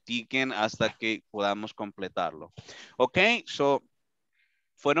 Practiquen hasta que podamos completarlo. Ok, so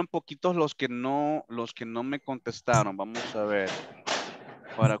fueron poquitos los que no me contestaron. Vamos a ver.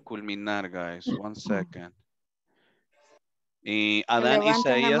 Para culminar, guys. One second. Y Adán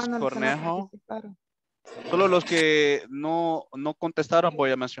Isaías Cornejo. Solo los que no contestaron voy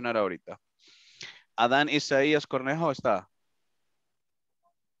a mencionar ahorita. Adán Isaías Cornejo está.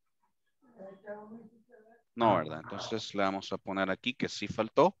 No, ¿verdad? Entonces le vamos a poner aquí que sí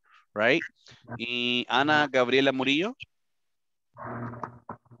faltó. Right? Y Ana Gabriela Murillo.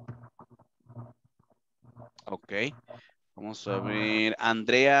 Ok. Vamos a ver.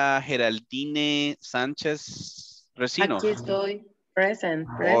 Andrea Geraldine Sánchez Resino. Aquí estoy. Present.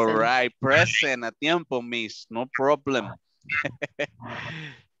 All right. Present. A tiempo, miss. No problem.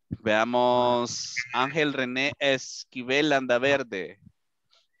 Veamos. Ángel René Esquivel Andaverde.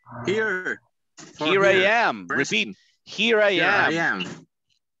 Here. Here I am. Present. Repeat. Here I am. I am.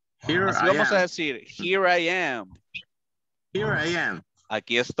 Here Así I vamos am. a decir. Here I am. Here I am.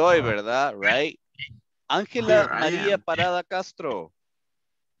 Aquí estoy, ¿verdad? Right? Ángela María Parada Castro.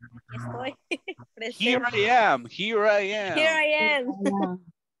 Estoy Here I am. Here I am. Here I am.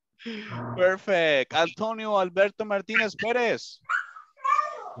 Perfect. Antonio Alberto Martínez Pérez.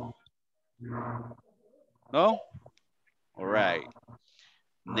 No? All right.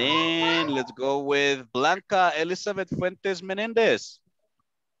 Then let's go with Blanca Elizabeth Fuentes Menendez.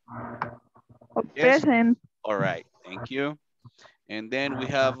 Yes. Present. All right. Thank you. And then we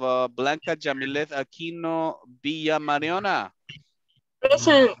have Blanca Jamilet Aquino Villa Mariona.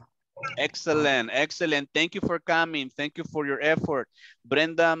 Present. Excellent, excellent. Thank you for coming. Thank you for your effort.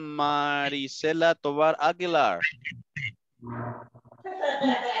 Brenda Maricela Tovar Aguilar.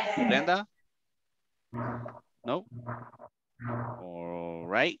 Brenda? No? All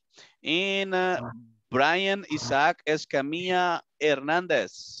right. And Brian Isaac Escamilla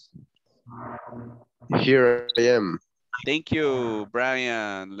Hernandez. Here I am. Thank you,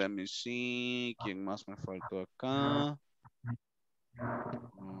 Brian. Let me see. ¿Quién más me faltó acá?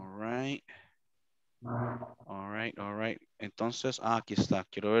 All right. All right, all right. Entonces, aquí está.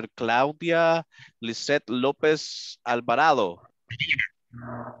 Quiero ver Claudia Lisette López Alvarado.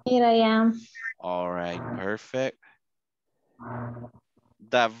 Here I am. All right, perfect.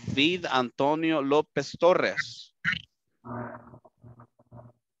 David Antonio López Torres.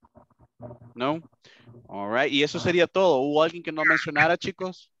 No. All right. Y eso sería todo. ¿Hubo alguien que no mencionara,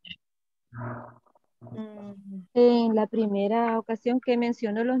 chicos? En la primera ocasión que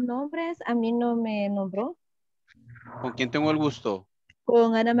mencionó los nombres, a mí no me nombró. ¿Con quién tengo el gusto?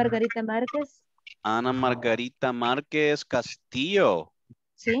 Con Ana Margarita Márquez. Ana Margarita Márquez Castillo.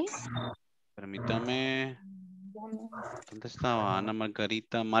 Sí. Permítame. ¿Dónde estaba Ana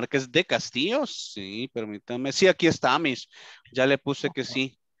Margarita Márquez de Castillo? Sí, permítame. Sí, aquí está, mis. Ya le puse que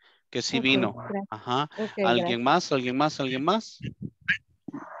sí vino. Ajá. ¿Alguien más? ¿Alguien más? ¿Alguien más?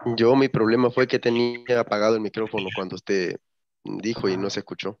 Mi problema fue que tenía apagado el micrófono cuando usted dijo y no se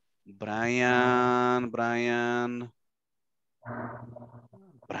escuchó. Brian.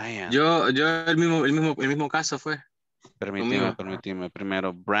 Yo el mismo caso fue. Permíteme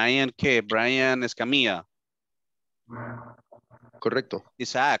primero. Brian, ¿qué? Brian Escamilla. Correcto.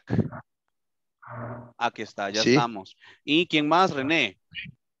 Isaac. Aquí está, ya Sí. estamos. ¿Y quién más? René.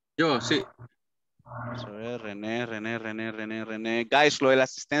 Yo, sí. Vamos a ver, René. Guys, lo de la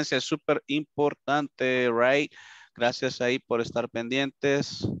asistencia es súper importante, right? Gracias ahí por estar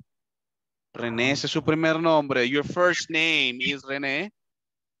pendientes. René, ese es su primer nombre. Your first name is René.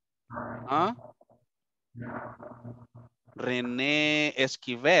 ¿Ah? René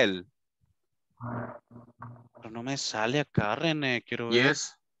Esquivel. Pero no me sale acá, René. Quiero ver.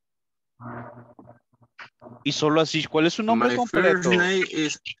 Yes. Y solo así, ¿cuál es su nombre My completo? first name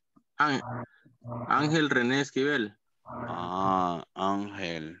is Ángel René Esquivel. Ah,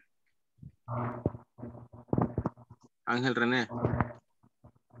 Ángel. Ángel René.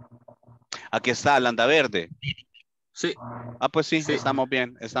 Aquí está, Landa Verde. Sí. Ah, pues sí, estamos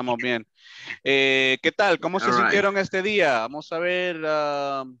bien. ¿Qué tal? ¿Cómo se All right. sintieron este día? Vamos a ver,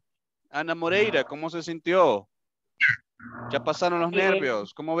 Ana Moreira, ¿cómo se sintió? ¿Ya pasaron los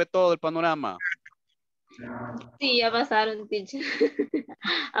nervios? ¿Cómo ve todo el panorama? Sí, ya pasaron, teacher.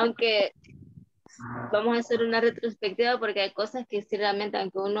 Aunque vamos a hacer una retrospectiva porque hay cosas que sí realmente,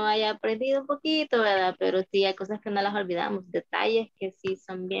 aunque uno haya aprendido un poquito, ¿verdad? Pero sí hay cosas que no las olvidamos, detalles que sí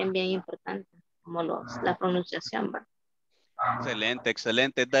son bien importantes, como la pronunciación, ¿verdad?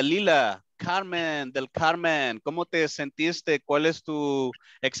 Excelente. Dalila, del Carmen, ¿cómo te sentiste? ¿Cuál es tu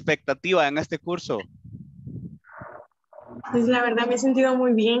expectativa en este curso? Pues la verdad me he sentido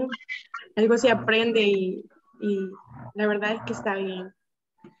muy bien. Algo se aprende y la verdad es que está bien.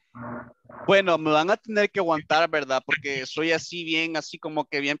 Bueno, me van a tener que aguantar, ¿verdad? Porque soy así como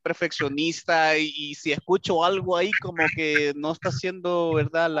que bien perfeccionista y si escucho algo ahí como que no está haciendo,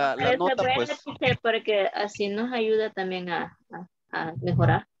 ¿verdad? La Pero nota, bueno, pues. teacher, porque así nos ayuda también a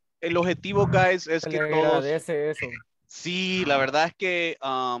mejorar. El objetivo, guys, es que Le todos... agradece eso. Sí, la verdad es que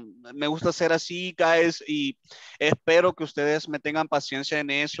me gusta ser así, guys, y espero que ustedes me tengan paciencia en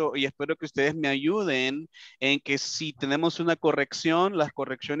eso y espero que ustedes me ayuden en que si tenemos una corrección, las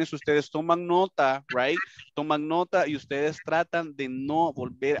correcciones ustedes toman nota, right? Toman nota y ustedes tratan de no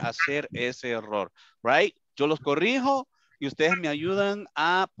volver a hacer ese error, right? Yo los corrijo y ustedes me ayudan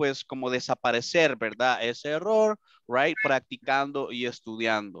a, pues, como desaparecer, ¿verdad? Ese error, right? Practicando y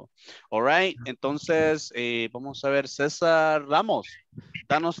estudiando. All right. Entonces, vamos a ver, César Ramos,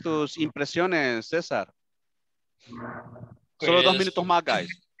 danos tus impresiones, César. Solo 2 minutos más,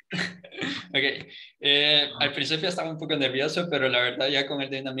 guys. Ok. Al principio estaba un poco nervioso, pero la verdad ya con el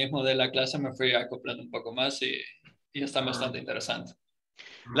dinamismo de la clase me fui acoplando un poco más y está bastante interesante.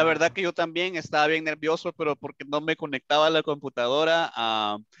 La verdad que yo también estaba bien nervioso, pero porque no me conectaba a la computadora,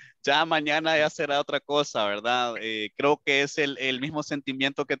 ya mañana ya será otra cosa, ¿verdad? Creo que es el mismo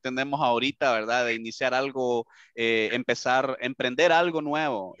sentimiento que tenemos ahorita, ¿verdad? De iniciar algo, emprender algo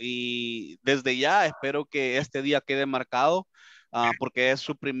nuevo. Y desde ya espero que este día quede marcado, porque es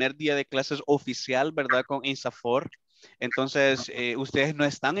su primer día de clases oficial, ¿verdad? Con INSAFORP. Entonces, ustedes no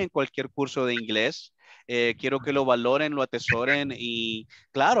están en cualquier curso de inglés. Quiero que lo valoren, lo atesoren y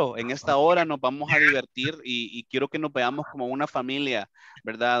claro, en esta hora nos vamos a divertir y quiero que nos veamos como una familia,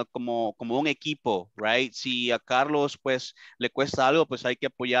 ¿verdad? Como un equipo, right? Si a Carlos pues le cuesta algo, pues hay que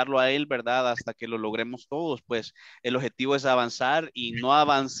apoyarlo a él, ¿verdad? Hasta que lo logremos todos, pues el objetivo es avanzar y no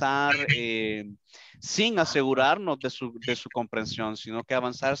avanzar sin asegurarnos de su comprensión, sino que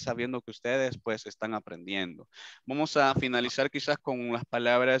avanzar sabiendo que ustedes pues están aprendiendo. Vamos a finalizar quizás con las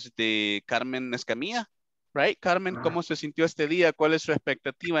palabras de Carmen Escamilla. Right, Carmen, ¿cómo se sintió este día? ¿Cuál es su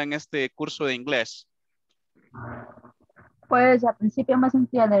expectativa en este curso de inglés? Pues al principio me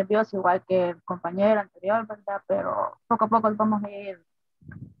sentía nervioso, igual que el compañero anterior, ¿verdad? Pero poco a poco vamos a ir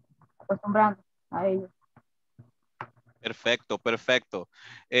acostumbrando a ello. Perfecto.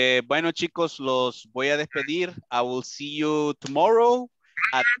 Bueno, chicos, los voy a despedir. I will see you tomorrow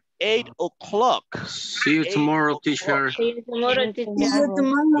at 8 o'clock. See you tomorrow, teacher. See you tomorrow, teacher.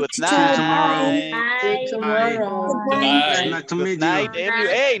 Good night. See you tomorrow. Nice to meet you.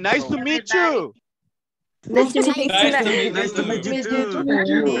 Hey, nice to meet you. Nice to meet you. Nice to meet you too.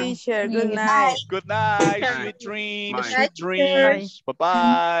 Teacher, good night. Good night. Sweet dreams. Bye. Sweet dreams.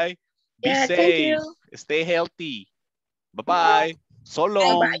 Bye-bye. Be Yeah, thank safe. you. Stay healthy. Bye-bye. So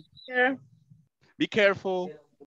long. Bye. Be careful.